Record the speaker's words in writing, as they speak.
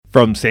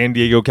From San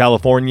Diego,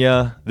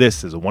 California,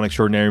 this is a One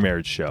Extraordinary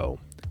Marriage show.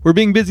 Where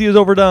being busy is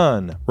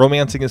overdone,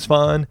 romancing is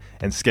fun,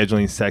 and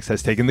scheduling sex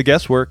has taken the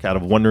guesswork out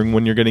of wondering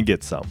when you're going to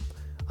get some.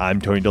 I'm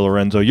Tony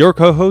DiLorenzo, your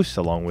co-host,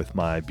 along with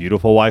my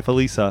beautiful wife,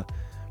 Elisa.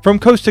 From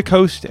coast to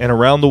coast and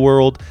around the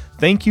world,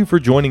 thank you for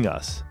joining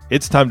us.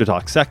 It's time to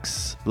talk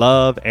sex,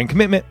 love, and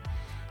commitment.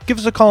 Give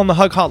us a call on the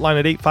HUG hotline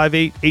at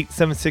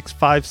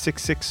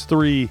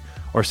 858-876-5663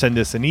 or send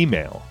us an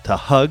email to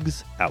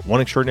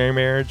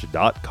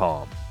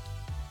hugs@oneextraordinarymarriage.com.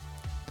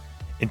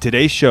 In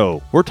today's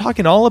show, we're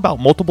talking all about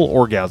multiple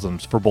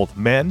orgasms for both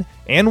men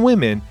and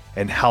women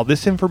and how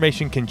this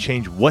information can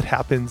change what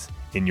happens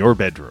in your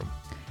bedroom.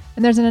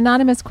 And there's an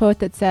anonymous quote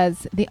that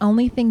says, "The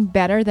only thing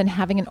better than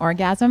having an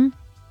orgasm,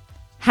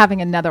 having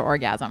another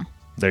orgasm."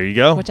 There you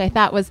go. Which I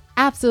thought was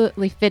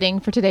absolutely fitting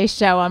for today's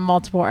show on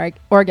multiple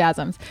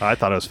orgasms. I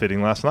thought it was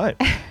fitting last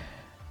night.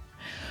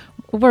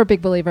 We're a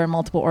big believer in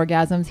multiple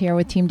orgasms here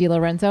with Team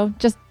DiLorenzo.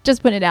 Just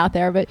putting it out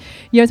there. But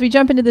as we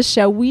jump into this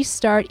show, we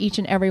start each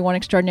and every One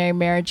Extraordinary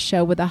Marriage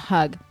show with a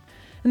hug.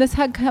 And this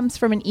hug comes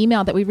from an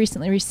email that we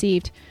recently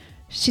received.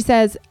 She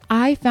says,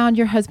 "I found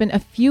your husband a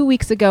few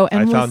weeks ago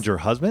and found your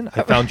husband?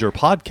 I found your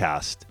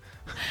podcast."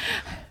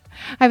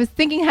 I was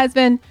thinking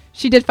husband.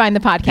 She did find the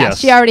podcast. Yes.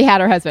 She already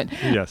had her husband.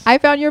 Yes. I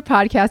found your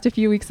podcast a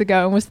few weeks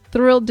ago and was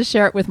thrilled to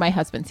share it with my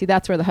husband. See,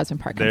 that's where the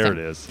husband part comes in. There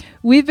it is.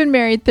 We've been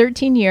married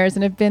 13 years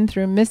and have been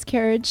through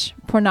miscarriage,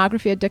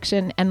 pornography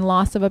addiction, and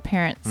loss of a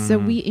parent. So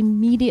we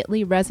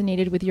immediately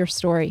resonated with your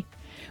story.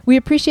 We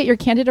appreciate your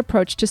candid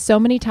approach to so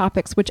many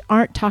topics which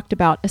aren't talked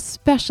about,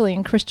 especially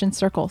in Christian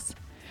circles.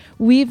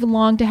 We've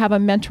longed to have a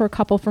mentor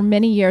couple for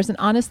many years, and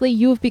honestly,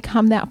 you have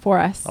become that for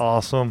us.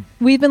 Awesome.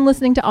 We've been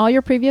listening to all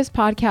your previous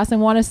podcasts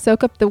and want to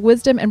soak up the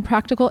wisdom and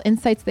practical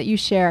insights that you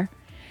share.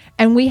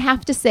 And we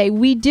have to say,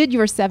 we did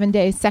your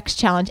 7-day sex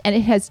challenge, and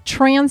it has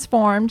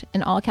transformed,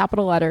 in all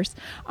capital letters,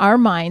 our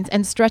minds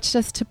and stretched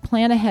us to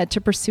plan ahead to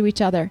pursue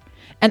each other.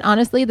 And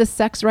honestly, the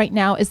sex right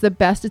now is the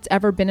best it's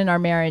ever been in our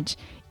marriage,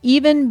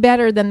 even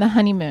better than the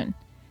honeymoon.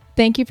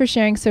 Thank you for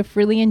sharing so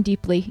freely and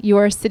deeply. You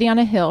are a city on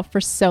a hill for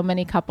so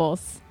many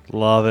couples.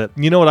 Love it.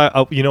 You know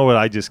what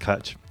I just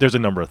catch? There's a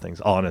number of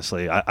things.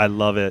 Honestly, I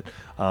love it.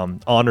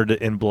 Honored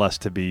and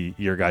blessed to be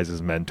your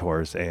guys'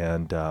 mentors,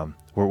 and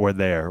we're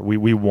there.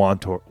 We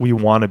want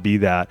to be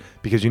that,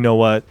 because you know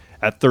what?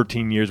 At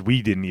 13 years,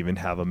 we didn't even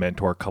have a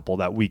mentor couple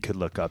that we could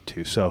look up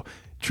to. So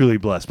truly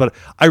blessed. But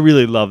I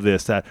really love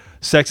this, that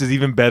sex is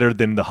even better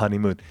than the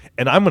honeymoon.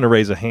 And I'm going to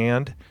raise a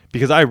hand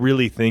because I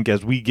really think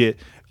as we get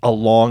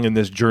along in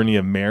this journey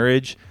of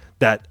marriage,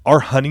 that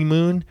our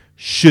honeymoon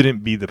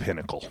shouldn't be the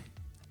pinnacle.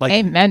 Like,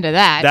 amen to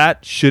that.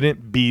 That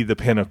shouldn't be the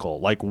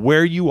pinnacle. Like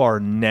where you are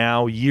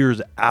now,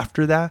 years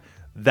after that,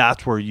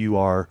 that's where you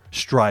are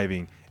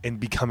striving and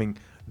becoming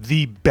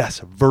the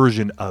best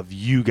version of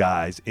you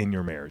guys in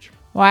your marriage.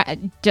 Well,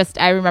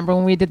 I remember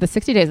when we did the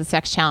 60 Days of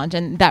Sex Challenge,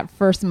 and that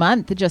first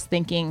month just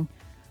thinking,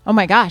 oh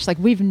my gosh, like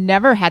we've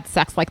never had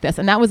sex like this.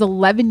 And that was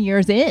 11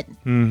 years in.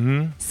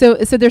 Mm-hmm. So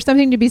there's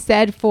something to be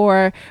said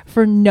for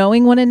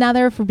knowing one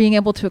another, for being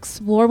able to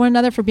explore one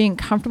another, for being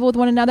comfortable with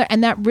one another.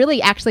 And that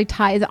really actually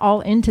ties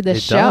all into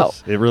this show.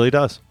 It really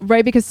does.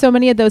 Right? Because so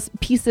many of those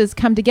pieces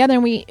come together.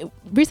 And we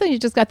recently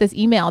just got this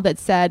email that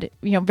said,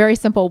 very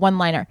simple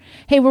one-liner.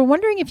 Hey, we're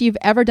wondering if you've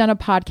ever done a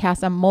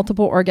podcast on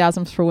multiple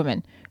orgasms for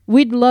women.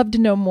 We'd love to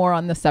know more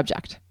on the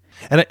subject.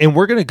 And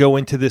we're going to go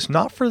into this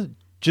not for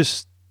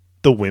just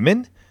the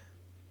women,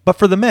 but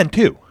for the men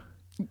too.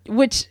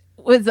 Which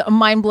was a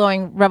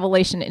mind-blowing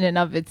revelation in and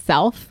of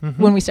itself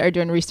when we started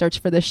doing research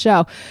for this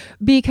show.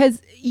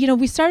 Because,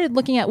 we started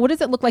looking at what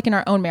does it look like in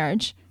our own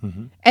marriage?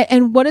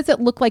 And what does it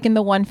look like in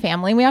the one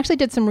family? And we actually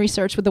did some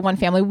research with the one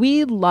family.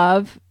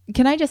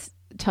 Can I just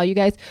tell you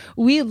guys,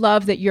 we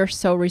love that you're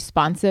so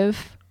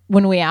responsive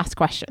when we ask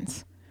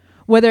questions.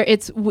 Whether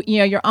it's,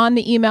 you're on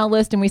the email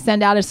list and we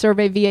send out a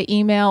survey via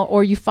email,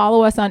 or you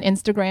follow us on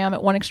Instagram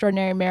at One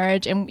Extraordinary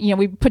Marriage, and,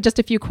 we put just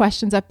a few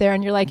questions up there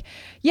and you're like,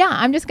 yeah,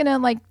 I'm just going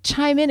to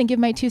chime in and give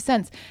my 2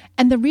 cents.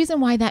 And the reason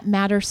why that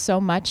matters so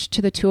much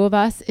to the two of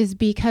us is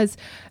because,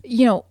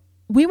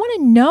 we want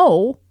to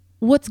know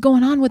what's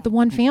going on with the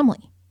one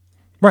family.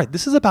 Right.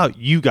 This is about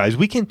you guys.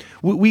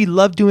 We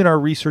love doing our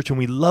research and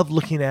we love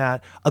looking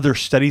at other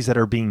studies that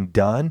are being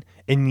done.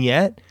 And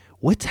yet,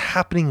 what's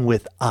happening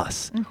with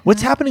us?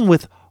 What's happening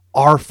with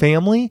our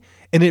family?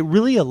 And it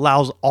really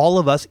allows all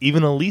of us,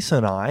 even Elisa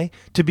and I,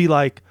 to be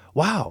like,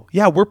 wow,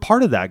 yeah, we're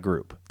part of that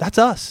group. That's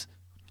us.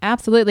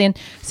 Absolutely. And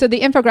so the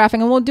infographic,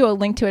 and we'll do a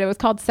link to it, it was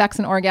called Sex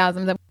and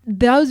Orgasm.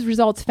 Those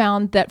results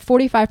found that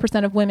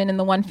 45% of women in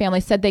the one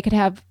family said they could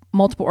have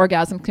multiple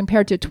orgasms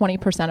compared to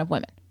 20% of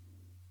women,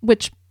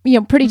 which,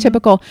 pretty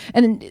typical.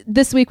 And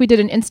this week we did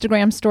an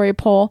Instagram story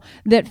poll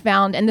that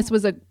found, and this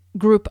was a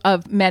group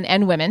of men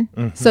and women.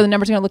 So the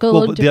numbers are going to look a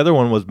little different. The other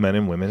one was men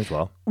and women as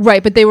well.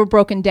 Right, but they were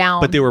broken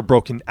down. But they were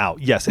broken out,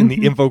 yes. In the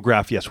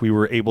infograph, yes, we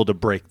were able to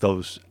break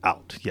those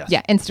out, yes.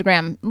 Yeah,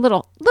 Instagram,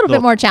 little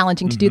bit more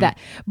challenging to do that.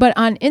 But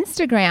on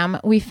Instagram,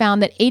 we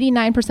found that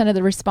 89% of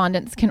the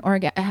respondents can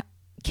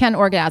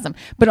orgasm,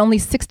 but only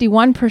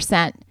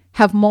 61%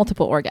 have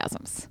multiple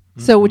orgasms.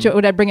 So which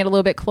would I bring it a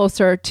little bit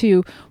closer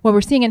to what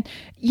we're seeing? And,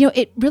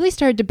 it really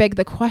started to beg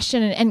the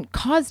question and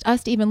caused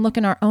us to even look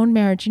in our own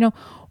marriage,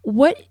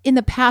 what in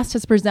the past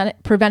has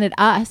prevented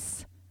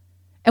us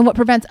and what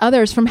prevents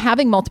others from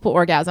having multiple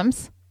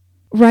orgasms,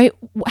 right?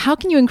 How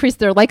can you increase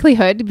their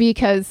likelihood?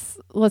 Because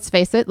let's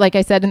face it, like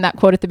I said in that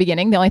quote at the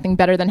beginning, the only thing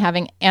better than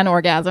having an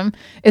orgasm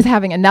is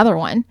having another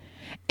one.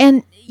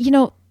 And,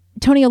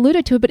 Tony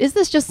alluded to it, but is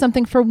this just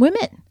something for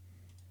women?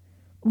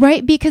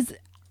 Right? Because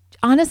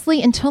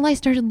honestly, until I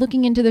started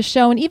looking into the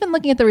show and even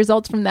looking at the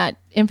results from that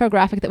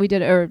infographic that we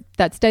did, or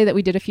that study that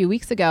we did a few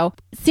weeks ago,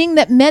 seeing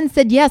that men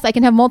said, yes, I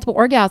can have multiple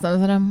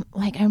orgasms. And I'm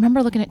like, I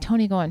remember looking at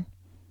Tony going,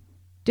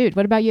 dude,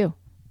 what about you?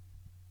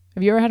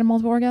 Have you ever had a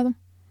multiple orgasm?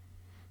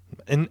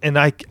 And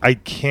I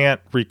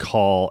can't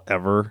recall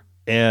ever.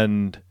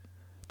 And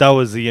that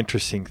was the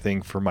interesting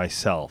thing for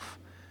myself.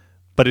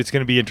 But it's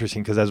going to be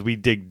interesting because as we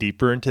dig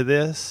deeper into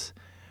this,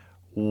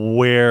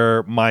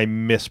 where my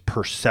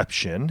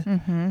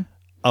misperception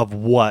of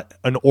what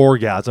an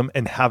orgasm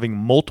and having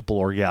multiple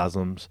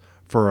orgasms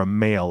for a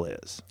male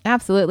is.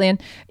 Absolutely.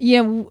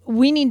 And,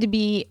 we need to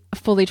be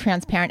fully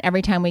transparent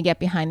every time we get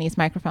behind these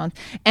microphones.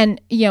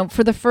 And,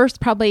 for the first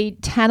probably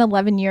 10,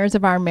 11 years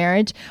of our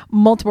marriage,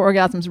 multiple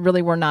orgasms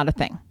really were not a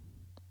thing.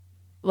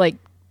 Like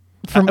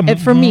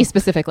for me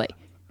specifically.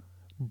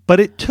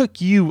 But it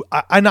took you,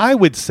 and I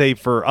would say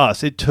for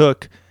us, it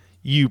took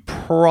you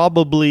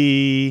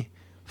probably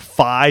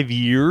 5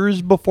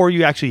 years before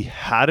you actually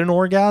had an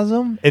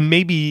orgasm. And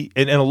maybe,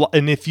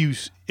 and if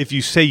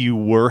you say you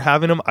were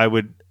having them, I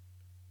would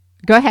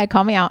go ahead,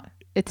 call me out.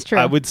 It's true.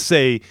 I would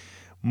say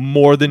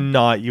more than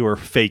not, you were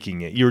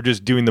faking it. You were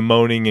just doing the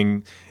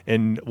moaning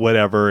and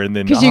whatever, and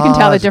then because you can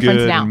tell the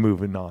difference now. And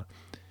moving on.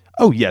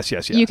 Oh yes.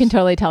 You can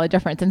totally tell the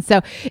difference, and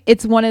so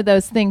it's one of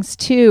those things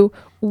too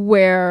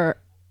where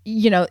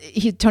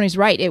Tony's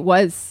right. It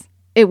was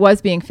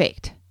being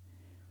faked.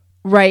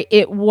 Right.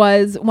 It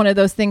was one of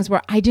those things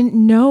where I didn't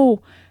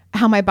know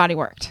how my body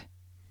worked.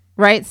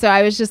 Right. So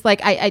I was just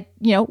like, I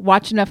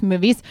watched enough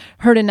movies,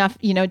 heard enough,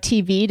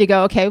 TV to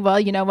go, okay, well,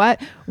 you know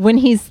what? When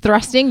he's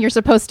thrusting, you're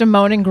supposed to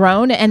moan and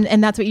groan.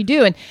 And that's what you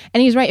do. And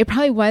he's right. It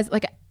probably was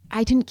like,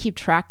 I didn't keep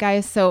track,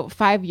 guys. So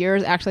 5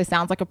 years actually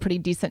sounds like a pretty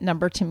decent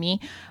number to me.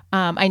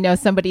 I know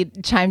somebody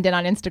chimed in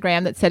on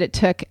Instagram that said it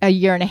took a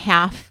year and a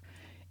half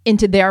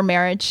into their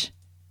marriage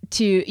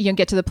to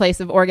get to the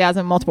place of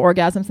multiple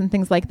orgasms and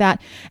things like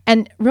that.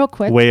 And real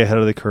quick, way ahead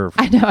of the curve.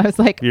 I know. I was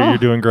like, you're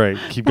doing great.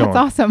 Keep going. That's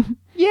awesome.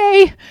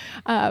 Yay.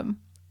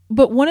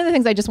 But one of the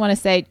things I just want to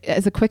say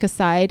as a quick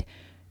aside,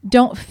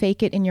 don't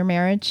fake it in your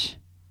marriage,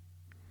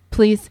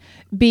 please,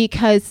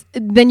 because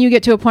then you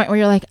get to a point where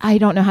you're like, I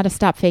don't know how to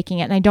stop faking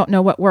it. And I don't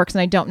know what works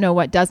and I don't know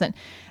what doesn't.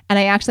 And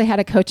I actually had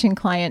a coaching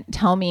client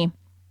tell me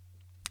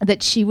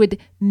that she would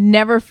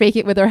never fake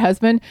it with her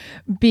husband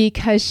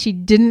because she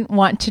didn't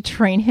want to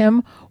train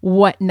him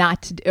what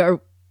not to do,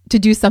 or to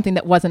do something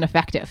that wasn't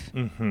effective.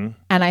 Mm-hmm.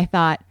 And I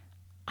thought,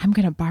 I'm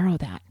going to borrow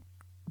that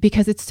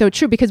because it's so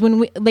true. Because when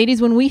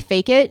we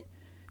fake it,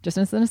 just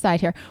as an aside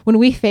here, when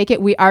we fake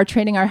it, we are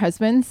training our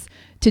husbands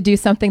to do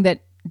something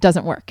that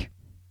doesn't work.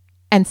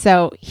 And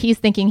so he's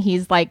thinking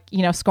he's like,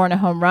 scoring a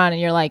home run,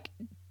 and you're like,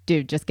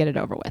 dude, just get it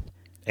over with.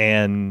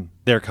 And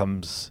there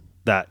comes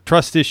that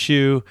trust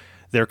issue.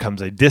 There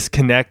comes a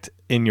disconnect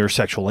in your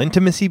sexual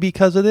intimacy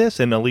because of this.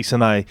 And Elise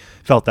and I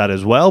felt that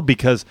as well,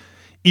 because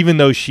even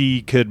though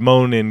she could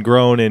moan and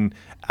groan and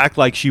act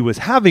like she was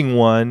having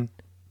one,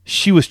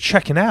 she was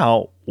checking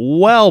out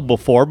well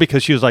before,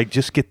 because she was like,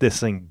 just get this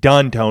thing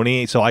done,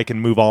 Tony, so I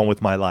can move on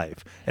with my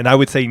life. And I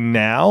would say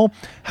now,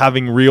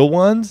 having real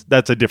ones,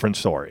 that's a different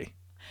story.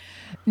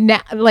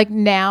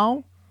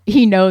 Now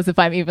he knows if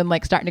I'm even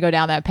starting to go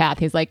down that path.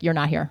 He's like, you're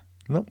not here.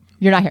 Nope.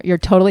 You're not here. You're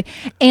totally.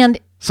 And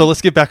so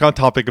let's get back on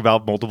topic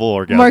about multiple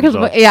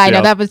orgasms. Yeah, I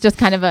know that was just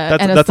kind of an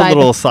aside. That's a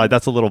little aside.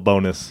 That's a little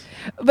bonus.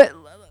 But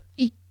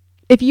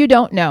if you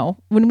don't know,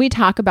 when we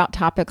talk about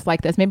topics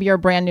like this, maybe you're a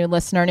brand new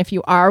listener, and if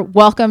you are,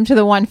 welcome to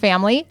the One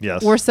Family.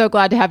 Yes. We're so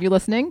glad to have you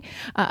listening.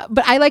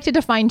 But I like to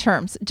define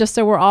terms just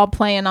so we're all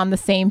playing on the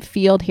same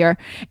field here.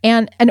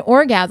 And an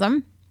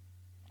orgasm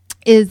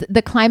is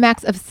the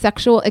climax of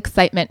sexual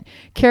excitement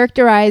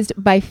characterized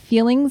by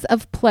feelings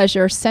of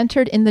pleasure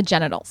centered in the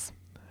genitals.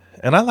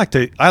 And I like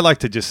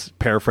to just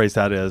paraphrase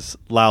that as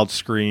loud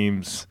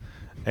screams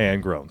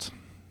and groans.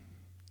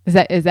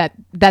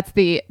 That's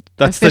the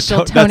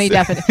official Tony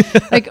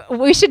definition.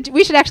 we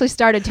should actually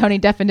start a Tony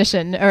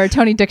definition or a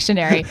Tony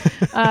dictionary.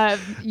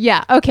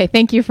 Yeah. Okay.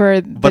 Thank you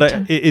for.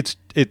 But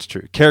it's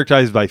true.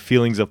 Characterized by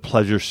feelings of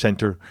pleasure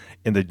center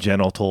in the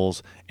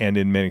genitals and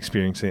in men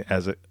experiencing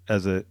as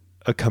a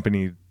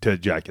accompanied to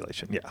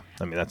ejaculation. Yeah.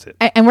 I mean, that's it.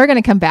 And we're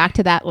going to come back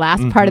to that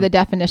last part of the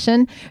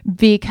definition,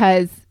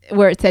 because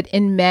where it said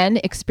in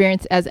men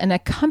experience as an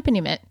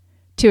accompaniment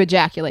to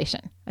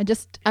ejaculation. I'm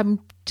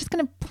just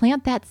going to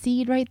plant that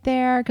seed right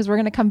there because we're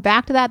going to come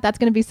back to that. That's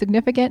going to be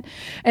significant.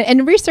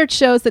 And research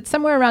shows that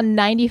somewhere around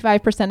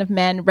 95% of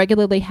men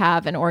regularly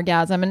have an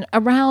orgasm and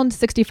around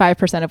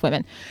 65% of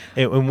women.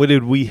 And what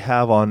did we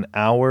have on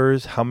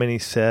ours? How many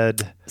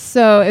said?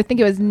 So I think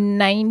it was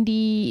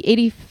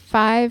 85%.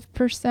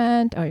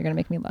 Oh, you're going to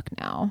make me look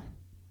now.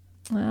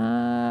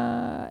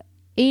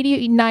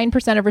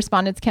 89% of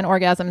respondents can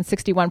orgasm and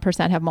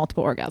 61% have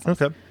multiple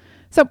orgasms. Okay.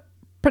 So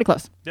pretty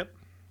close. Yep.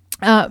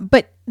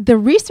 But the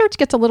research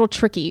gets a little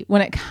tricky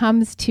when it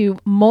comes to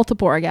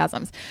multiple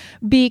orgasms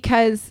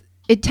because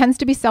it tends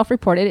to be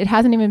self-reported. It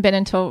hasn't even been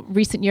until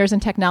recent years in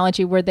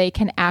technology where they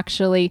can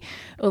actually,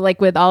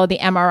 like with all of the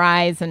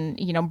MRIs and,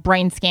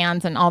 brain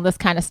scans and all this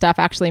kind of stuff,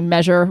 actually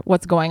measure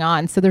what's going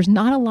on. So there's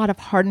not a lot of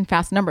hard and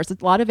fast numbers. A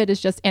lot of it is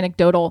just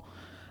anecdotal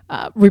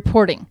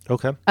reporting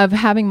of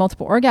having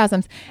multiple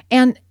orgasms.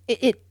 And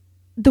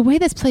the way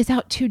this plays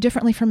out too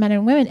differently for men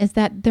and women is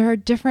that there are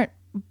different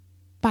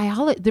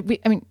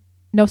biology.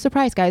 No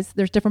surprise, guys,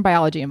 there's different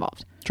biology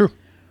involved. True.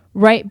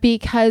 Right?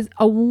 Because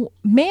a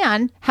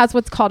man has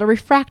what's called a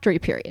refractory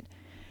period.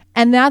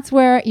 And that's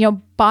where,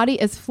 body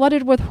is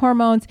flooded with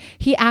hormones.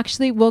 He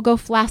actually will go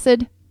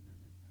flaccid,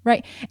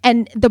 right?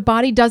 And the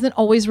body doesn't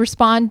always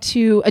respond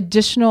to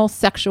additional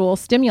sexual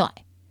stimuli,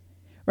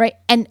 right?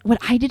 And what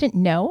I didn't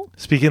know.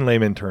 Speak in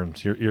layman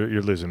terms.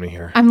 You're losing me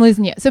here. I'm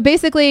losing you. So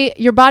basically,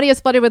 your body is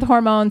flooded with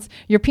hormones.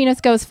 Your penis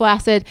goes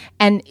flaccid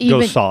and even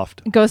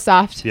goes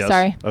soft. Yes.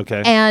 Sorry.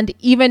 Okay. And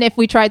even if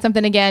we tried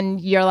something again,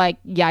 you're like,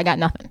 yeah, I got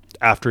nothing.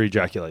 After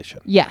ejaculation.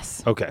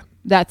 Yes. Okay.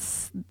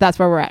 That's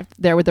where we're at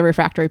there with the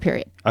refractory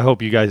period. I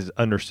hope you guys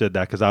understood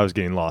that because I was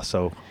getting lost.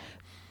 So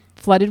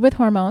flooded with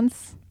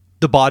hormones.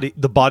 The body is.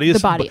 The body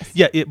is.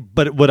 Yeah.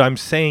 But what I'm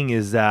saying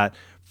is that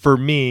for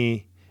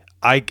me,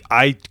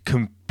 I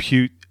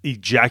compute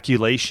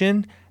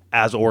ejaculation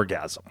as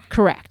orgasm.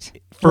 Correct.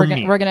 For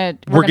me, we're gonna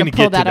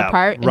pull that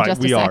apart in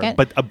just a second.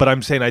 But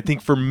I'm saying I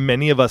think for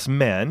many of us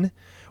men,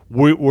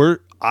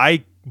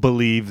 I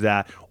believe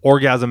that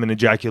orgasm and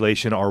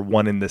ejaculation are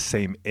one and the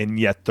same, and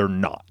yet they're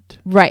not.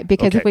 Right,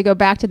 because if we go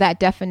back to that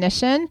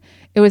definition,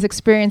 it was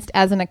experienced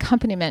as an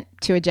accompaniment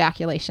to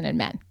ejaculation in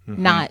men,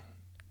 not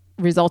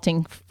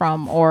resulting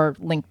from or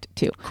linked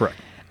to. Correct.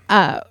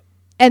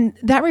 And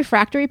that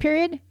refractory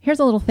period, here's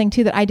a little thing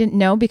too that I didn't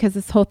know because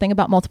this whole thing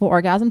about multiple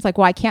orgasms, like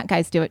why can't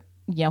guys do it,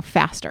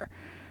 faster,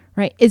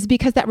 right? Is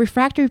because that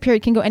refractory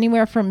period can go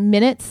anywhere from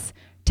minutes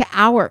to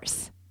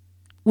hours,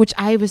 which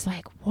I was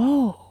like,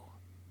 whoa.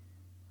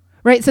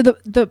 Right. So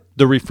the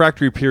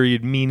refractory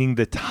period, meaning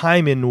the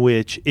time in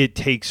which it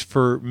takes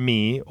for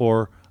me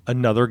or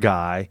another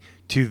guy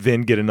to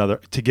then get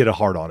a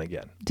hard on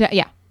again.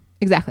 Yeah,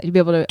 exactly. To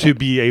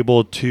be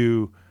able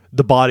to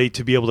the body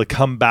to be able to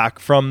come back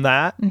from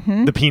that,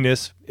 the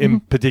penis in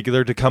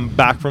particular, to come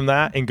back from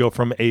that and go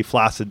from a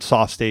flaccid,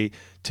 soft state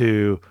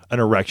to an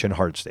erection,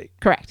 hard state.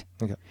 Correct.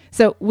 Okay.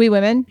 So we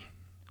women,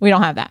 we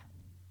don't have that.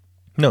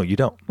 No, you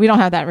don't. We don't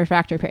have that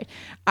refractory period.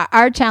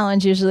 Our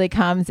challenge usually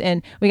comes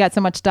in, we got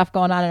so much stuff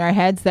going on in our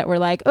heads that we're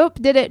like, oh,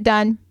 did it,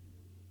 done.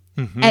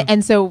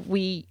 And so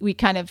we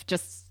kind of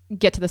just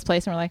get to this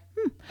place and we're like,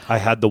 I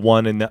had the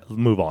one and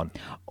move on.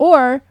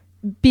 Or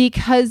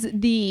because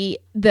the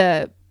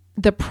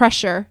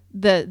pressure,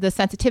 the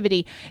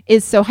sensitivity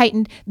is so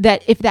heightened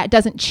that if that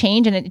doesn't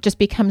change and it just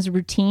becomes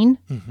routine,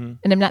 and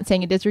I'm not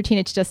saying it is routine,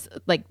 it's just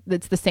like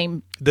it's the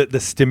same. The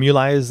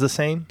stimuli is the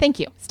same? Thank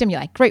you.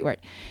 Stimuli, great word,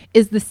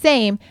 is the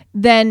same,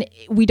 then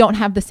we don't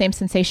have the same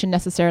sensation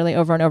necessarily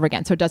over and over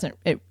again. So it doesn't...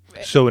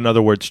 So in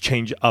other words,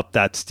 change up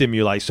that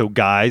stimuli. So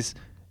guys,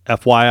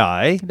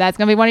 FYI. That's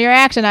going to be one of your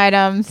action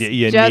items.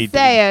 Just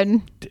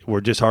saying.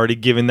 We're just already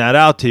giving that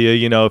out to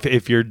you.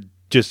 If you're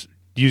just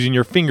using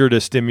your finger to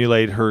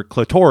stimulate her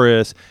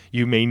clitoris,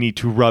 you may need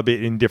to rub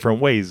it in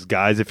different ways.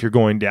 Guys, if you're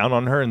going down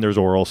on her and there's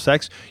oral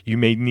sex, you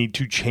may need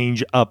to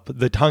change up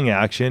the tongue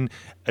action.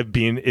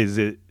 Is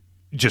it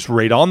just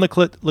right on the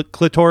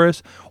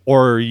clitoris,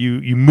 or are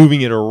you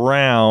moving it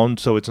around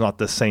so it's not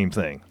the same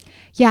thing?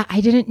 Yeah,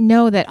 I didn't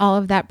know that all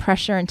of that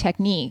pressure and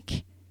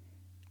technique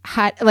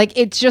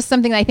it's just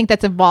something I think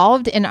that's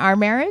evolved in our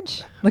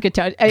marriage. Look at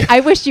Todd.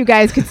 I wish you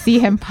guys could see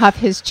him puff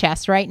his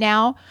chest right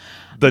now.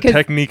 The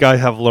technique I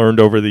have learned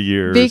over the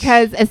years.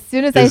 Because as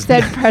soon as I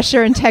said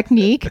pressure and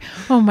technique,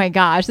 oh my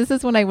gosh, this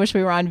is when I wish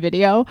we were on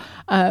video.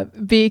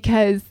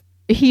 Because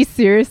he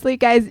seriously,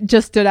 guys,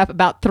 just stood up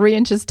about 3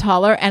 inches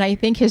taller. And I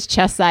think his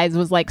chest size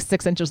was like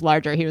 6 inches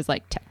larger. He was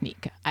like,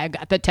 technique. I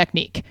got the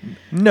technique.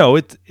 No,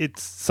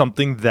 it's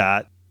something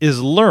that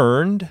is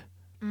learned.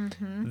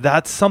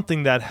 That's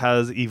something that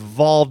has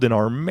evolved in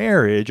our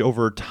marriage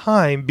over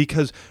time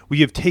because we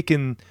have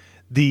taken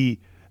we've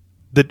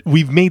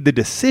made the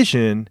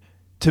decision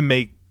to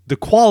make the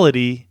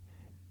quality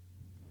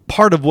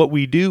part of what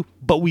we do,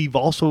 but we've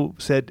also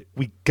said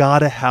we got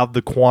to have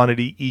the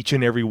quantity each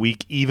and every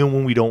week, even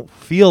when we don't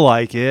feel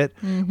like it.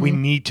 We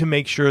need to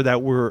make sure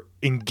that we're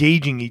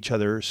engaging each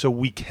other so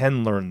we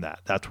can learn that.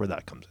 That's where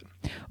that comes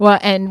in. Well,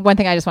 and one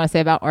thing I just want to say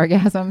about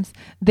orgasms,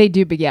 they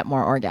do beget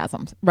more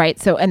orgasms, right?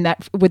 So, and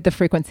that with the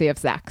frequency of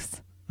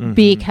sex,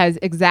 because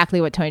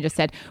exactly what Tony just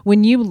said,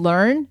 when you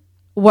learn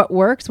what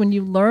works, when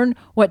you learn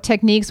what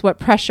techniques, what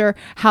pressure,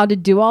 how to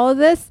do all of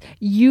this,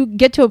 you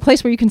get to a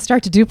place where you can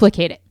start to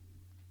duplicate it.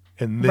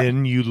 And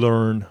then you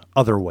learn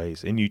other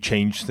ways and you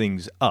change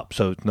things up.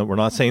 So no, we're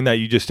not saying that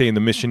you just stay in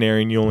the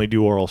missionary and you only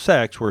do oral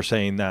sex. We're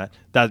saying that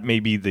that may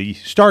be the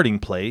starting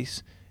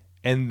place,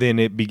 and then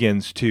it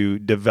begins to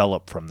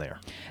develop from there.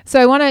 So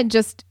I want to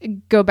just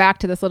go back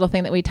to this little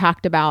thing that we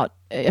talked about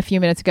a few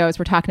minutes ago as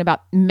we're talking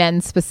about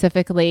men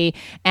specifically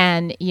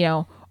and,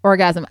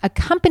 orgasm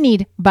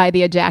accompanied by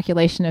the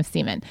ejaculation of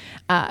semen.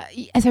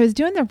 As I was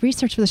doing the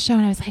research for the show,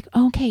 and I was like,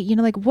 okay,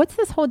 what's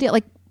this whole deal?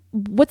 Like,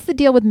 what's the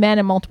deal with men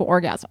and multiple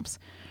orgasms?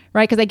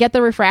 Right? Because I get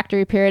the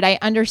refractory period. I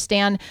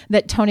understand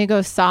that Tony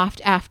goes soft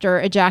after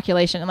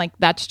ejaculation, and like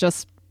that's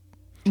just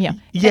and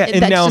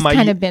that's now just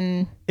kind of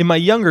been in my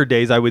younger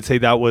days. I would say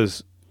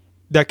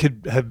that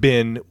could have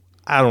been.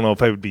 I don't know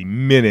if it would be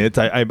minutes.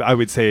 I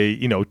would say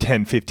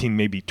 10, 15,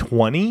 maybe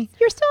 20.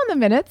 You're still in the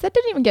minutes. That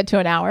didn't even get to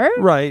an hour.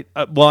 Right.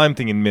 Well, I'm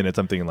thinking minutes.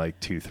 I'm thinking like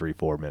 2, 3,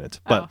 4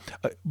 minutes.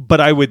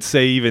 But I would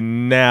say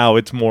even now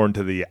it's more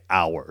into the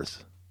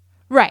hours.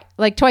 Right.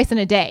 Like twice in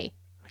a day.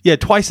 Yeah,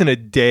 twice in a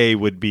day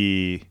would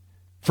be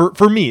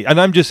for me. And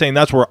I'm just saying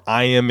that's where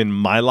I am in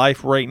my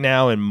life right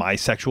now, in my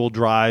sexual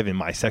drive and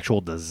my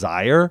sexual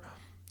desire.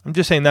 I'm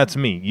just saying that's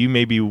me. You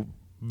may be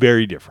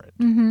very different.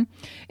 Mm-hmm.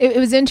 It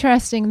was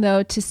interesting,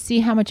 though, to see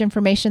how much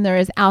information there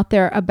is out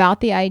there about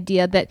the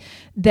idea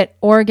that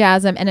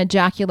orgasm and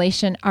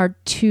ejaculation are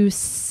two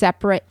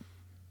separate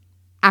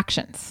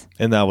actions.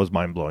 And that was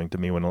mind-blowing to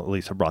me when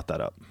Lisa brought that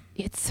up.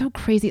 It's so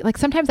crazy. Like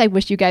sometimes I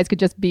wish you guys could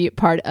just be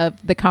part of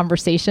the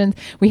conversations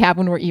we have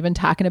when we're even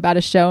talking about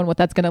a show and what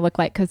that's going to look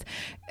like. Because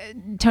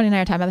Tony and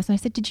I are talking about this, and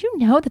I said, "Did you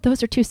know that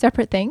those are two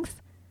separate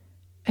things?"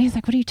 And he's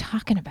like, "What are you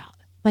talking about?"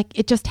 Like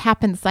it just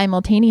happens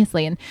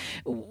simultaneously. And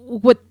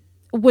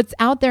what's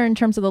out there in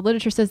terms of the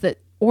literature says that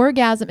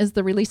orgasm is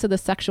the release of the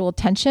sexual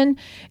tension,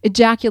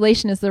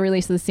 ejaculation is the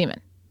release of the semen.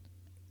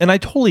 And I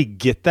totally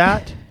get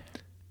that,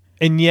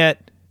 and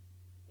yet,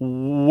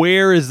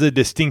 where is the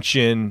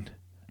distinction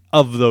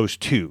of those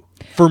two?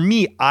 For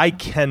me, I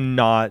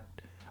cannot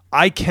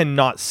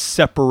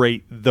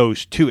separate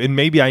those two. And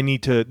maybe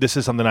this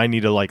is something I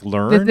need to like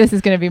learn. This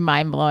is going to be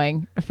mind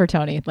blowing for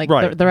Tony. Like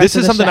right. the rest this of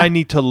is the something show. I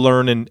need to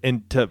learn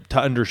and to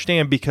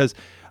understand, because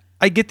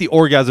I get the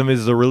orgasm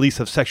is the release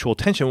of sexual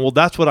tension. Well,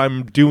 that's what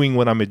I'm doing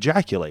when I'm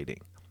ejaculating.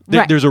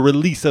 Right. There's a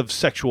release of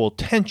sexual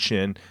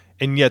tension,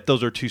 and yet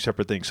those are two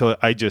separate things. So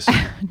I just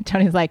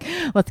Tony's like,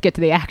 let's get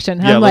to the action.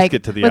 Yeah, I'm let's like,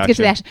 get to the let's action. get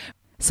to the action.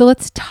 So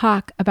let's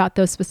talk about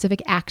those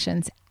specific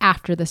actions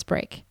after this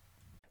break.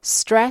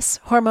 Stress,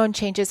 hormone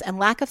changes, and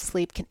lack of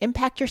sleep can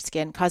impact your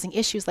skin, causing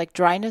issues like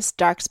dryness,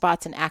 dark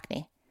spots, and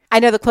acne.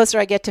 I know the closer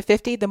I get to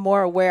 50, the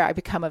more aware I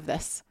become of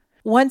this.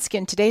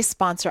 OneSkin, today's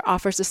sponsor,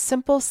 offers a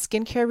simple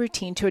skincare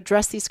routine to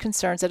address these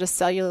concerns at a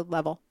cellular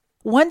level.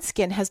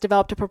 OneSkin has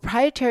developed a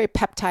proprietary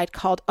peptide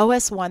called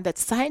OS1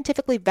 that's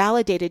scientifically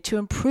validated to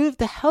improve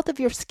the health of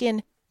your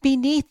skin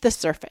beneath the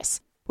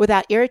surface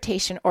without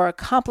irritation or a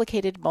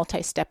complicated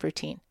multi-step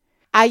routine.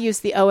 I use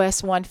the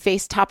OS1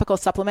 face topical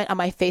supplement on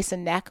my face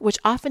and neck, which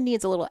often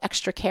needs a little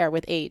extra care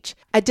with age.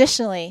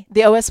 Additionally,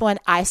 the OS1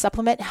 eye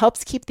supplement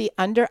helps keep the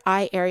under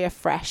eye area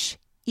fresh,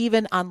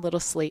 even on little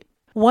sleep.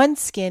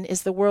 OneSkin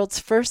is the world's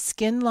first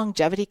skin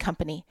longevity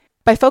company.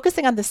 By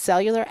focusing on the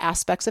cellular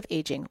aspects of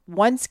aging,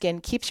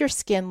 OneSkin keeps your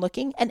skin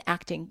looking and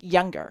acting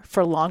younger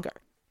for longer.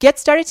 Get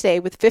started today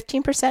with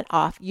 15%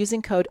 off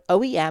using code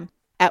OEM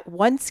at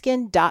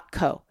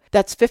oneskin.co.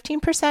 That's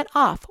 15%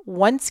 off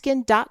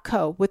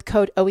oneskin.co with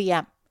code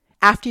OEM.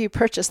 After you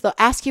purchase, they'll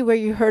ask you where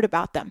you heard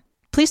about them.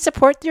 Please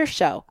support your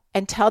show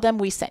and tell them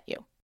we sent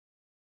you.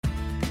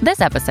 This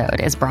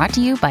episode is brought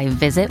to you by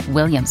Visit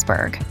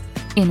Williamsburg.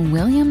 In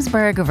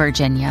Williamsburg,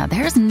 Virginia,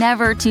 there's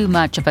never too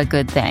much of a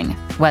good thing.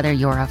 Whether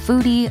you're a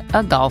foodie,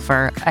 a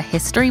golfer, a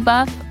history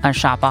buff, a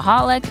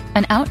shopaholic,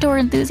 an outdoor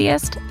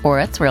enthusiast, or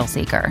a thrill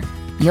seeker,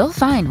 you'll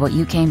find what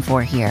you came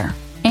for here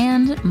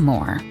and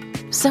more.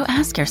 So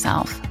ask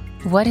yourself,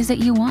 what is it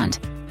you want?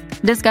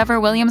 Discover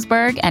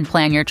Williamsburg and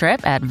plan your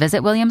trip at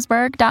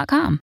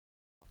visitwilliamsburg.com.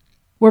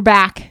 We're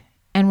back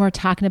and we're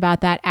talking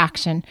about that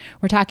action.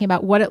 We're talking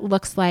about what it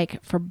looks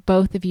like for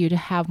both of you to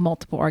have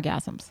multiple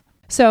orgasms.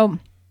 So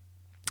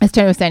as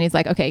Tony was saying, he's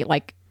like, okay,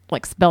 like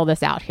spell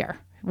this out here.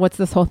 What's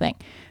this whole thing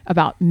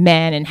about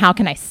men and how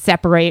can I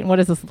separate and what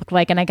does this look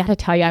like? And I got to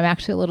tell you, I'm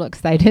actually a little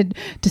excited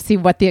to see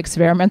what the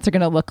experiments are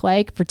going to look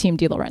like for Team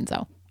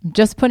DiLorenzo.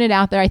 Just put it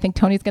out there. I think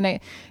Tony's going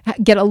to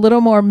get a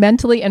little more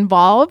mentally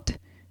involved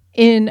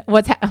in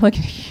what's like.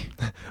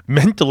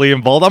 Mentally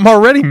involved? I'm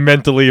already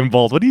mentally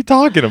involved. What are you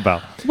talking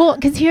about? Well,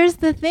 because here's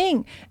the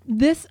thing.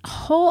 This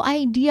whole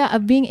idea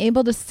of being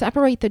able to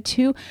separate the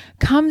two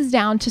comes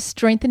down to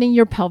strengthening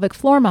your pelvic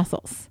floor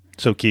muscles.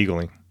 So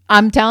Kegling.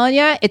 I'm telling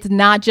you, it's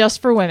not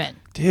just for women.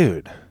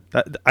 Dude,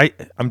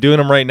 I'm doing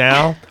them right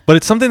now, but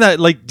it's something that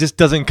like just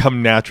doesn't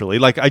come naturally.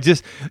 Like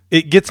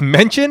it gets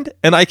mentioned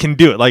and I can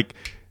do it. Like,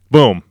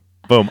 boom,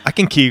 boom. I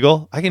can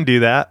Kegel. I can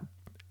do that.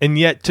 And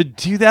yet to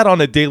do that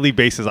on a daily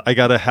basis, I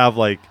got to have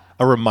like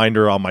a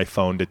reminder on my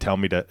phone to tell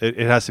me it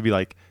has to be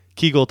like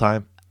Kegel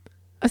time.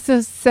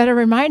 So set a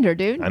reminder,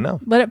 dude. I know.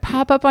 Let it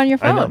pop up on your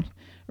I know. phone.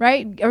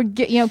 Right? Or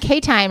get, K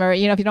time, or, if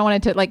you don't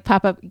want it to like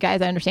pop up,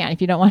 guys, I understand. If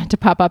you don't want it to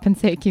pop up and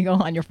say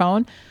Kegel on your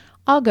phone,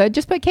 all good.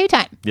 Just put K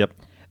time. Yep.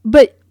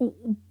 But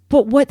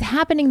what's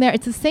happening there,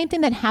 it's the same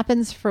thing that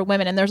happens for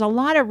women. And there's a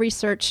lot of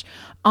research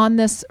on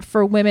this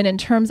for women in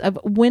terms of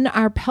when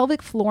our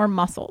pelvic floor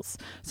muscles,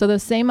 so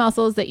those same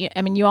muscles that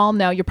you all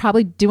know, you're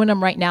probably doing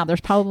them right now.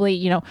 There's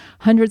probably,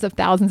 hundreds of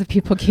thousands of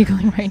people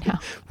Kegling right now.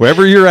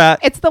 Wherever you're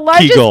at, it's the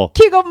largest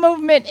Kegel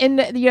movement in,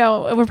 we're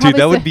probably. Dude,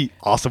 that would be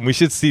awesome. We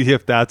should see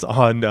if that's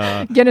on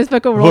Guinness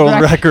Book of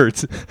World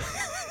Records.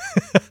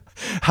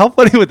 How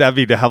funny would that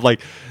be to have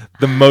like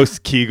the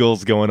most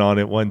Kegels going on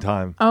at one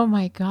time? Oh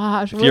my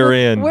gosh.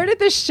 Where did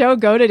this show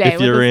go today?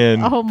 If you're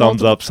in,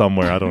 thumbs up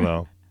somewhere. I don't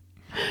know.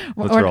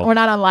 We're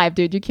not on live,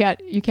 dude. You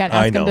can't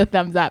ask them to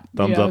thumbs up.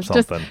 Thumbs up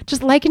something.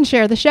 Just like and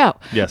share the show.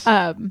 Yes.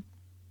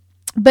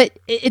 But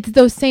it's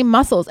those same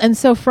muscles. And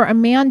so for a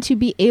man to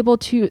be able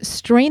to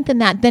strengthen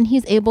that, then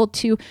he's able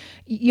to,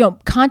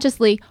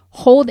 consciously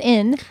hold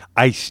in.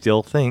 I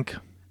still think.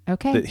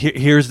 Okay.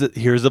 Here's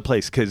the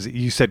place, because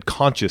you said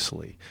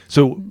consciously.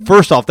 So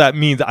first off, that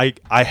means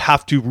I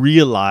have to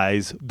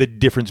realize the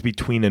difference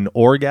between an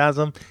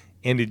orgasm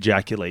and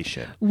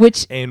ejaculation.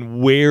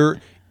 And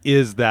where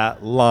is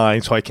that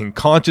line, so I can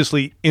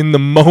consciously in the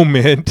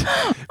moment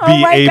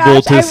be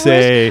able to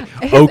say,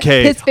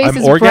 okay, I'm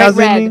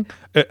orgasming.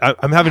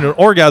 I'm having an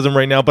orgasm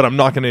right now, but I'm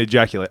not going to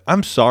ejaculate.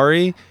 I'm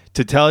sorry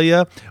to tell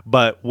you,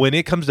 but when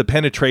it comes to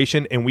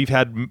penetration and we've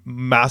had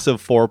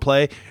massive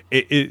foreplay,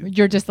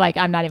 you're just like,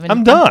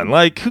 I'm done.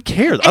 Like, who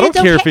cares? I don't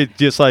care if it's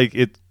just like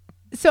it.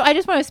 So I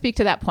just want to speak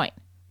to that point.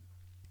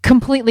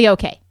 Completely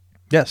okay.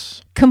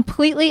 Yes.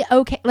 Completely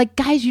okay. Like,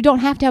 guys, you don't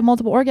have to have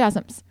multiple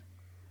orgasms,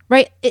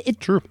 right?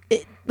 True.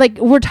 Like,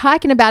 we're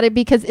talking about it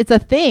because it's a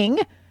thing,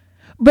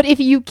 but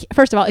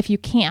first of all, if you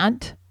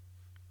can't,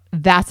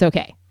 that's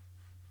okay.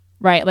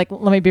 Right. Like,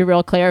 let me be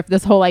real clear. If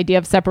this whole idea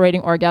of separating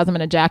orgasm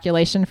and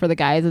ejaculation for the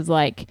guys is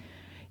like,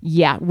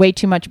 yeah, way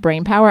too much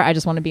brain power. I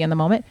just want to be in the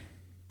moment.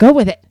 Go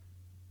with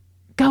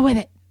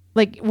it.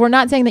 Like, we're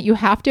not saying that you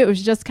have to. It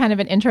was just kind of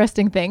an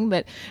interesting thing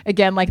that,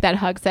 again, like that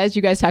hug says,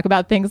 you guys talk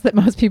about things that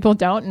most people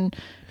don't.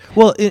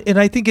 And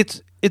I think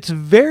it's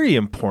very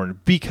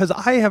important because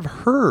I have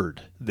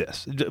heard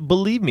this.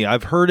 Believe me,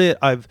 I've heard it.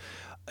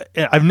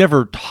 I've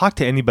never talked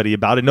to anybody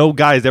about it. No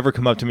guy's ever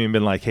come up to me and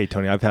been like, "Hey,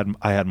 Tony,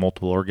 I had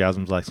multiple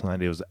orgasms last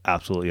night. It was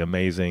absolutely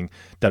amazing."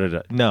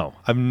 No,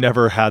 I've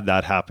never had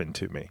that happen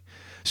to me.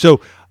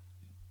 So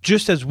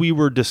just as we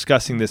were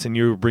discussing this and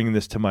you were bringing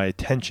this to my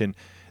attention,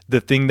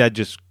 the thing that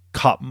just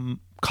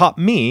caught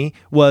me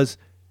was,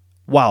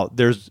 wow,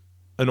 there's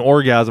an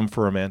orgasm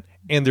for a man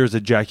and there's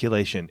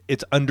ejaculation.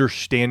 It's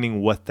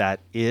understanding what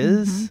that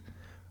is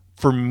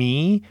for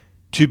me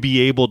to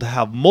be able to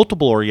have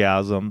multiple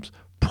orgasms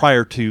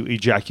prior to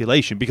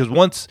ejaculation, because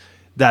once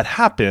that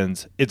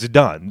happens, it's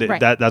done.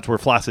 Right. That's where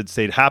flaccid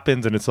state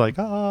happens, and it's like,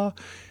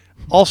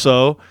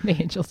 Also, the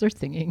angels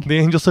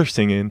are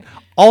singing.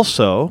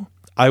 Also,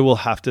 I will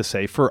have to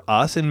say, for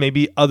us and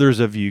maybe others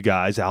of you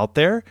guys out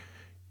there,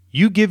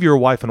 you give your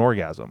wife an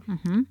orgasm.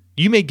 Mm-hmm.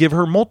 You may give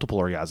her multiple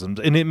orgasms,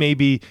 and it may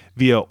be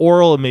via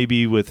oral, it may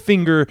be with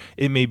finger,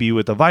 it may be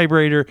with a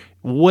vibrator,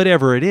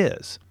 whatever it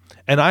is.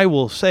 And I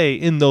will say,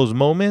 in those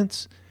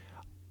moments,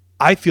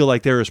 I feel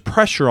like there is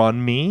pressure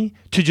on me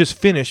to just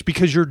finish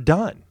because you're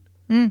done.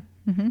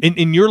 Mm-hmm.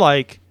 And you're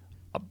like,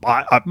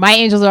 my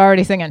angels are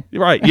already singing.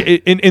 Right.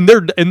 and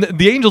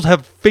the angels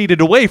have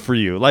faded away for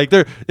you. Like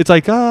it's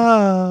like,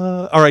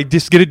 all right,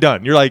 just get it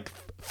done. You're like,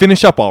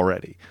 finish up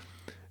already.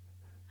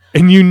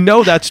 And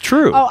that's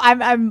true. Oh,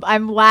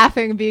 I'm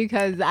laughing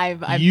because I'm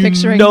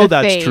picturing the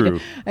that's fade. True.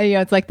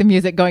 It's like the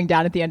music going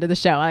down at the end of the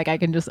show. Like I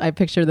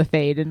picture the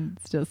fade, and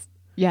it's just,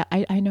 yeah,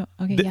 I know.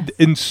 Okay, yes.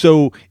 And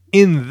so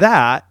in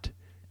that,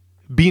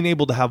 being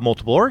able to have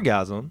multiple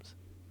orgasms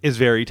is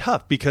very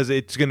tough because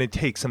it's going to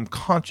take some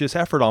conscious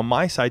effort on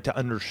my side to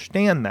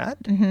understand that,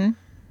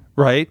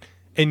 right?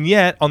 And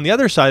yet, on the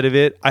other side of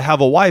it, I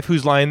have a wife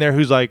who's lying there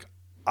who's like,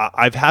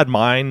 I've had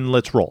mine,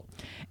 let's roll.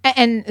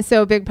 And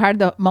so a big part of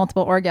the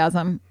multiple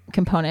orgasm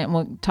component, and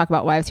we'll talk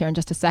about wives here in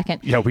just a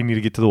second. Yeah, we need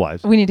to get to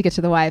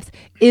the wives.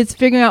 Is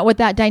figuring out what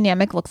that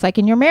dynamic looks like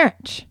in your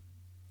marriage.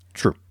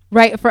 True.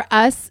 Right. For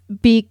us,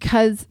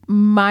 because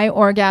my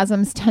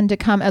orgasms tend to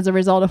come as a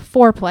result of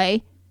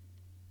foreplay,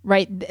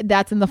 right?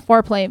 That's in the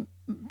foreplay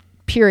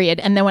period.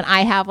 And then when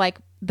I have like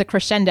the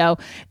crescendo,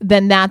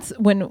 then that's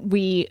when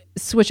we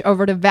switch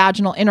over to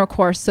vaginal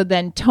intercourse. So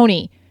then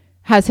Tony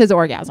has his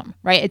orgasm,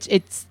 right?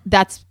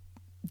 That's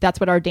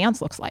what our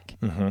dance looks like.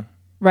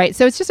 Right.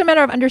 So it's just a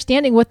matter of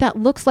understanding what that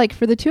looks like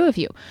for the two of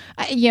you.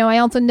 I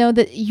also know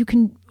that you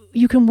can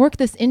work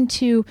this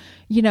into,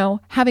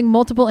 having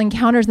multiple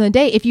encounters in the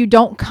day. If you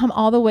don't come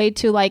all the way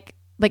to like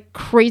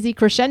crazy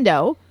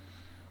crescendo,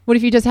 what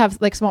if you just have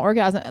like small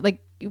orgasm? Like,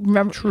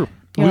 remember? True.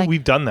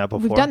 We've done that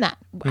before. We've done that.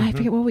 I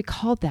forget what we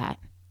called that.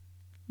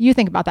 You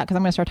think about that, because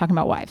I'm going to start talking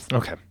about wives.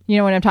 Okay. You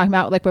know what I'm talking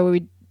about? Like where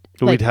we'd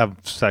have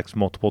sex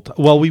multiple times.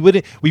 Well, we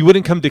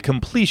wouldn't come to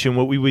completion.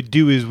 What we would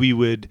do is we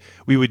would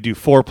do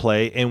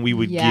foreplay, and we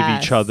would give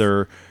each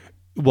other.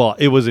 Well,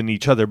 it wasn't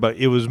each other, but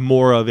it was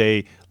more of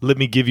a, let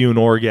me give you an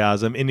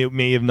orgasm. And it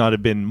may have not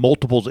have been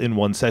multiples in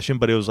one session,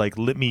 but it was like,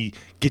 let me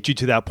get you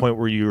to that point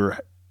where you're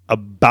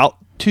about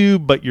to,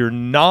 but you're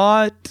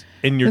not.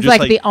 And you're it's just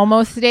like the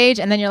almost stage.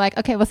 And then you're like,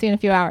 okay, we'll see you in a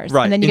few hours.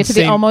 Right. And then you get to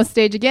the almost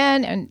stage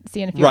again and see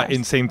you in a few hours. Right.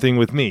 And same thing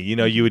with me.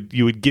 You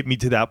would get me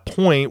to that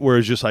point where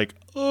it's just like,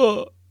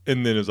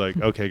 and then it's like,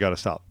 okay, got to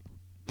stop.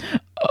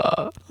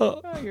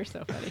 Oh, you're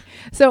so funny.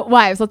 So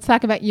wives, let's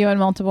talk about you and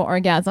multiple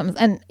orgasms.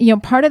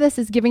 And, part of this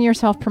is giving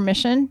yourself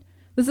permission.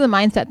 This is a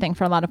mindset thing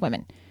for a lot of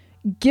women.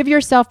 Give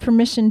yourself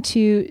permission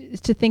to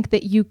think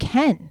that you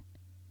can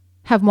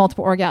have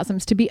multiple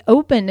orgasms, to be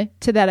open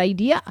to that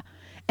idea.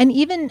 And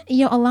even,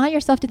 allow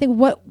yourself to think,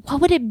 what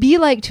would it be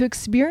like to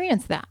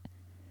experience that?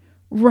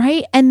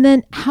 Right? And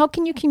then how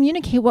can you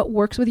communicate what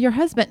works with your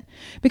husband?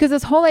 Because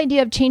this whole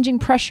idea of changing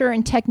pressure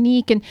and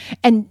technique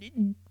and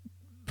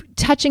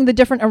touching the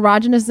different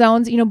erogenous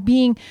zones,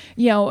 being,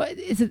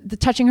 is it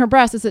touching her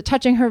breast? Is it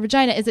touching her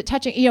vagina? Is it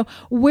touching,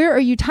 where are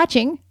you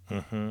touching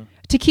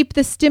to keep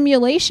the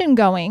stimulation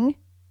going,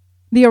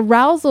 the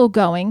arousal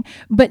going,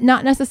 but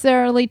not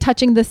necessarily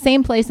touching the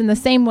same place in the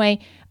same way,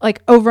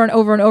 like over and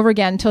over and over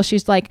again until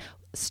she's like,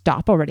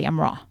 stop already, I'm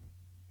raw.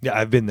 Yeah,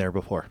 I've been there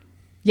before.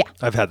 Yeah.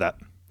 I've had that.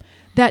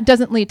 That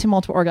doesn't lead to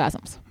multiple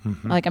orgasms.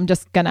 Like, I'm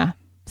just gonna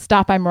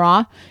stop, I'm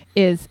raw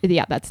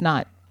that's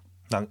not.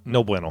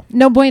 No bueno.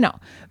 No bueno.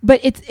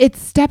 But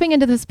it's stepping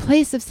into this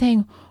place of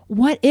saying,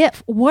 what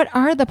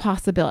are the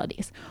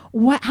possibilities?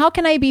 How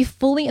can I be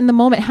fully in the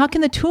moment? How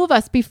can the two of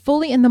us be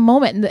fully in the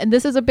moment? And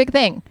this is a big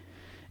thing.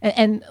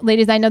 And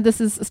ladies, I know this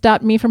has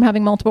stopped me from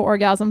having multiple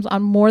orgasms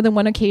on more than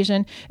one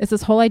occasion. It's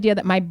this whole idea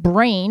that my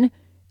brain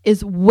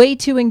is way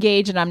too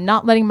engaged and I'm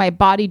not letting my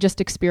body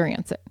just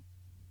experience it.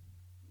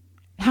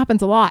 It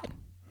happens a lot.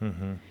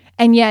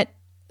 And yet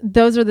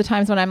those are the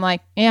times when I'm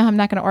like, I'm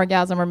not going to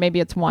orgasm, or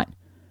maybe it's one.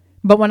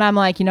 But when I'm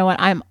like, you know what,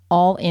 I'm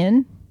all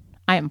in,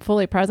 I am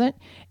fully present,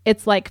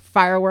 it's like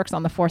fireworks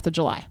on the 4th of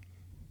July.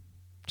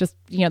 Just,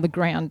 the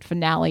grand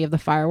finale of the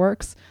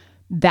fireworks.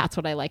 That's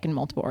what I like in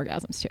multiple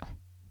orgasms too.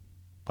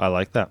 I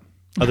like that.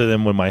 Other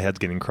than when my head's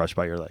getting crushed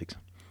by your legs.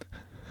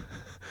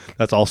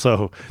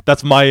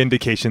 That's my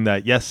indication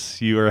that,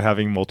 yes, you are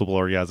having multiple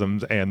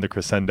orgasms and the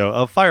crescendo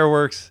of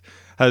fireworks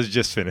has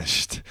just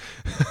finished.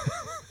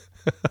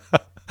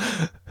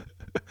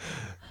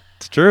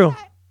 It's true.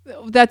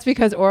 That's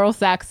because oral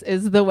sex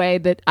is the way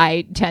that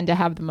I tend to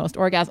have the most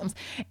orgasms.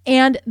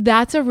 And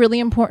that's a really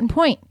important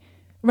point,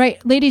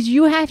 right? Ladies,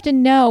 you have to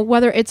know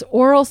whether it's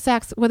oral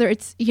sex, whether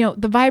it's, the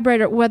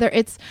vibrator, whether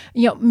it's,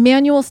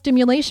 manual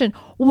stimulation,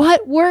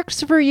 what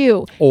works for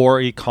you. Or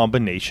a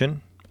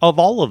combination of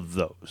all of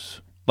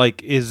those.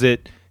 Like, is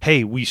it,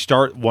 hey, we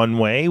start one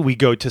way, we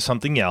go to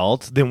something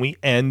else, then we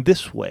end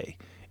this way.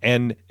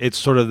 And it's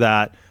sort of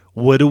that,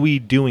 what are we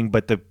doing?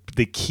 But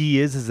the key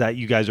is that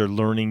you guys are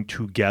learning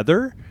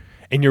together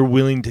and you're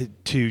willing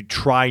to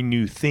try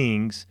new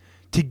things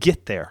to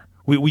get there.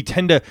 We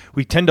tend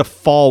to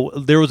fall.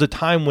 There was a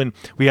time when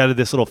we had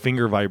this little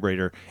finger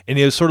vibrator, and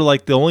it was sort of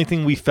like the only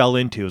thing we fell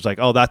into. It was like,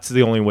 oh, that's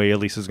the only way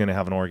Elisa's going to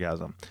have an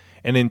orgasm.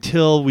 And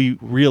until we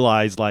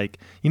realized, like,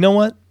 you know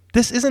what?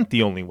 This isn't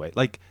the only way.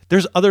 Like,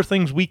 there's other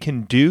things we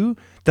can do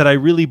that I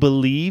really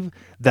believe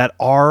that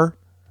are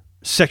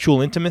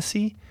sexual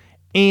intimacy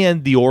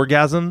and the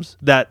orgasms,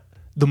 that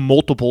the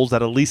multiples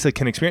that Elisa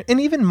can experience,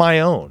 and even my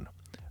own,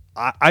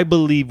 I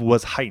believe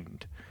was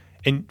heightened.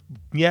 And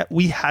yet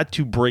we had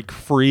to break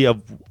free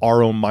of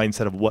our own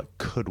mindset of what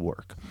could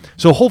work.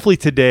 So hopefully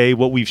today,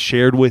 what we've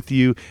shared with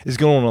you is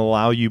going to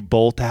allow you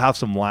both to have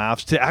some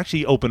laughs, to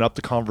actually open up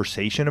the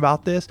conversation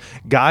about this.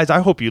 Guys, I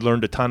hope you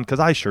learned a ton, because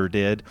I sure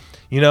did.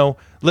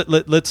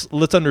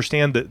 Let's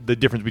understand the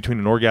difference between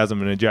an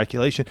orgasm and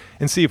ejaculation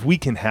and see if we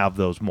can have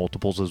those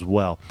multiples as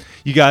well.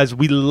 You guys,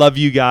 we love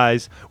you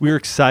guys. We're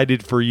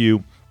excited for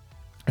you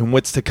and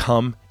what's to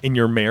come in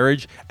your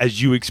marriage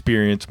as you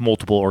experience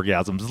multiple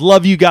orgasms.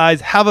 Love you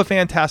guys. Have a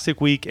fantastic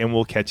week, and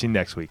we'll catch you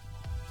next week.